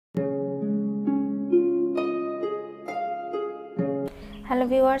Hello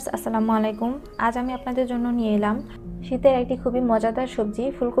viewers, আসসালামু আলাইকুম। আজ আমি আপনাদের জন্য নিয়ে এলাম শীতের একটি খুবই মজাদার সবজি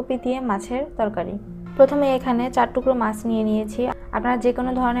ফুলকপি দিয়ে মাছের তরকারি। প্রথমে এখানে 4 টুকরো মাছ নিয়ে নিয়েছি। আপনারা যে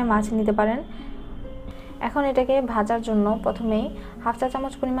কোনো ধরনের মাছ নিতে পারেন। এখন এটাকে ভাজার জন্য প্রথমেই হাফ চা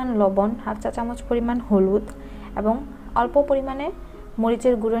চামচ পরিমাণ লবণ, হাফ চা চামচ পরিমাণ হলুদ এবং অল্প পরিমাণে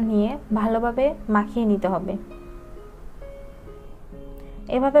মরিচের গুঁড়ো নিয়ে ভালোভাবে মাখিয়ে নিতে হবে।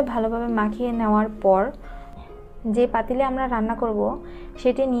 এভাবে ভালোভাবে মাখিয়ে নেওয়ার পর যে পাতিলে আমরা রান্না করব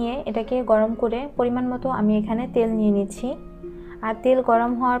সেটি নিয়ে এটাকে গরম করে পরিমাণ মতো আমি এখানে তেল নিয়ে নিচ্ছি। আর তেল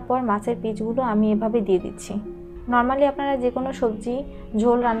গরম হওয়ার পর মাছের পিসগুলো আমি এভাবে দিয়ে দিচ্ছি। নর্মালি আপনারা যে কোনো সবজি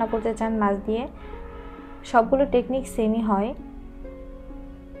ঝোল রান্না করতে চান মাছ দিয়ে, সবগুলো টেকনিক সেমই হয়,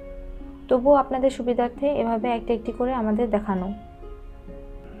 তবুও আপনাদের সুবিধার্থে এভাবে একটা একটি করে আমাদের দেখানো।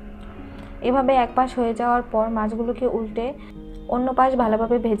 এভাবে এক পাশ হয়ে যাওয়ার পর মাছগুলোকে উল্টে অন্য পাশ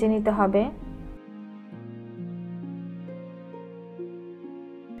ভালোভাবে ভেজে নিতে হবে।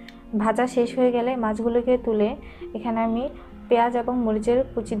 ভাজা শেষ হয়ে গেলে মাছগুলোকে তুলে এখানে আমি পেঁয়াজ এবং মরিচের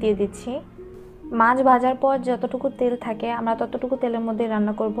কুচি দিয়ে দিচ্ছি। মাছ ভাজার পর যতটুকু তেল থাকে আমরা ততটুকু তেলের মধ্যে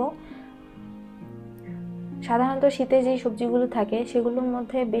রান্না করব। সাধারণত শীতে যেই সবজিগুলো থাকে সেগুলোর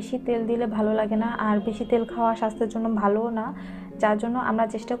মধ্যে বেশি তেল দিলে ভালো লাগে না, আর বেশি তেল খাওয়া স্বাস্থ্যের জন্য ভালোও না। যার জন্য আমরা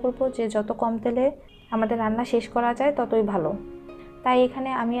চেষ্টা করব যে যত কম তেলে আমাদের রান্না শেষ করা যায় ততই ভালো। তাই এখানে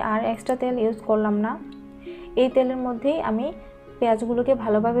আমি আর এক্সট্রা তেল ইউজ করলাম না। এই তেলের মধ্যেই আমি পেঁয়াজগুলোকে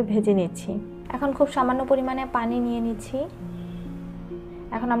ভালোভাবে ভেজে নিচ্ছি। এখন খুব সামান্য পরিমাণে পানি নিয়ে নিচ্ছি।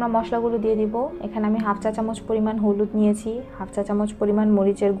 এখন আমরা মশলাগুলো দিয়ে দিব। এখানে আমি হাফ চা চামচ পরিমাণ হলুদ নিয়েছি, হাফ চা চামচ পরিমাণ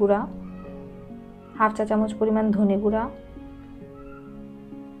মরিচের গুঁড়া, হাফ চা চামচ পরিমাণ ধনে গুঁড়া।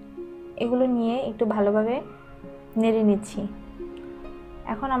 এগুলো নিয়ে একটু ভালোভাবে নেড়ে নিচ্ছি।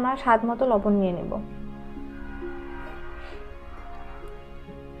 এখন আমরা স্বাদ মতো লবণ নিয়ে নেব।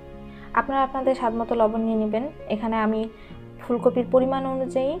 আপনারা আপনাদের স্বাদ মতো লবণ নিয়ে নেবেন। এখানে আমি ফুলকপির পরিমাণ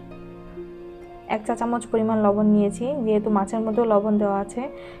অনুযায়ী 1 চা চামচ পরিমাণ লবণ নিয়েছি। যেহেতু মাছের মধ্যেও লবণ দেওয়া আছে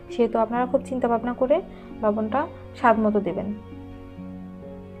সেহেতু আপনারা খুব চিন্তা ভাবনা করে লবণটা স্বাদ মতো দেবেন।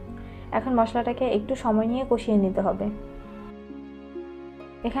 এখন মশলাটাকে একটু সময় নিয়ে কষিয়ে নিতে হবে।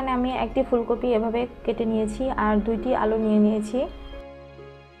 এখানে আমি একটি ফুলকপি এভাবে কেটে নিয়েছি আর 2টি আলু নিয়ে নিয়েছি।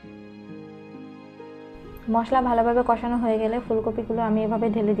 মশলা ভালোভাবে কষানো হয়ে গেলে ফুলকপিগুলো আমি এভাবে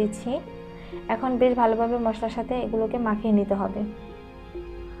ঢেলে দিচ্ছি। এখন বেশ ভালোভাবে মশলার সাথে এগুলোকে মাখিয়ে নিতে হবে।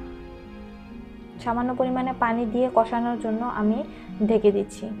 সামান্য পরিমাণে পানি দিয়ে কষানোর জন্য আমি ঢেকে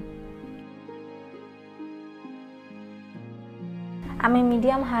দিচ্ছি। আমি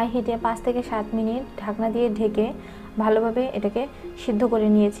মিডিয়াম হাই হিটে 5 থেকে 7 মিনিট ঢাকনা দিয়ে ঢেকে ভালোভাবে এটাকে সিদ্ধ করে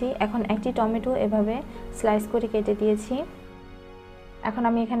নিয়েছি। এখন একটি টমেটো এভাবে স্লাইস করে কেটে দিয়েছি। এখন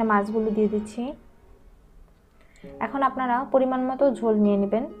আমি এখানে মাছগুলো দিয়ে দিচ্ছি। এখন আপনারা পরিমাণ মতো ঝোল নিয়ে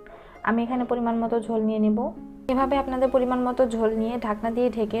নেবেন। আমি এখানে পরিমাণ মতো ঝোল নিয়ে নেব। এভাবে আপনাদের পরিমাণ মতো ঝোল নিয়ে ঢাকনা দিয়ে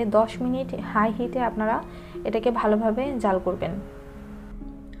ঢেকে 10 মিনিট হাই হিটে আপনারা এটাকে ভালোভাবে জাল করবেন।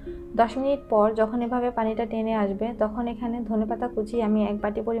 10 মিনিট পর যখন এভাবে পানিটা টেনে আসবে তখন এখানে ধনেপাতা কুচি আমি 1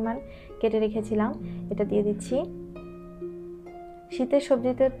 বাটি পরিমাণ কেটে রেখেছিলাম, এটা দিয়ে দিচ্ছি। শীতের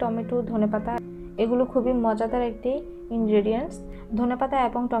সবজিতে টমেটো, ধনেপাতা এগুলো খুবই মজাদার একটি ইনগ্রেডিয়েন্টস। ধনেপাতা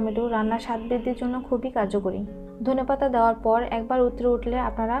এবং টমেটো রান্নার স্বাদ বৃদ্ধির জন্য খুবই কার্যকরী। ধনেপাতা দেওয়ার পর একবার উতরে উঠলে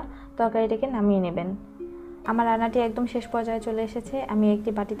আপনারা তরকারিটাকে নামিয়ে নেবেন। আমার রান্নাটি একদম শেষ পর্যায়ে চলে এসেছে। আমি একটি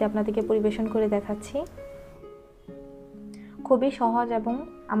বাটিতে আপনাদেরকে পরিবেশন করে দেখাচ্ছি। খুবই সহজ এবং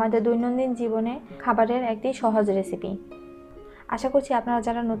আমাদের দৈনন্দিন জীবনে খাবারের একটি সহজ রেসিপি। আশা করছি আপনারা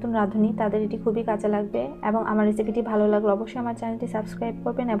যারা নতুন রাঁধুনি তাদের এটি খুবই কাজে লাগবে। এবং আমার রেসিপিটি ভালো লাগলে অবশ্যই আমার চ্যানেলটি সাবস্ক্রাইব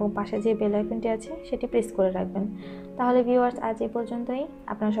করবেন এবং পাশে যে বেল আইকনটি আছে সেটি প্রেস করে রাখবেন। তাহলে ভিউয়ার্স, আজ এই পর্যন্তই।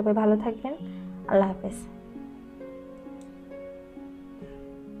 আপনারা সবাই ভালো থাকবেন। আল্লাহ হাফেজ।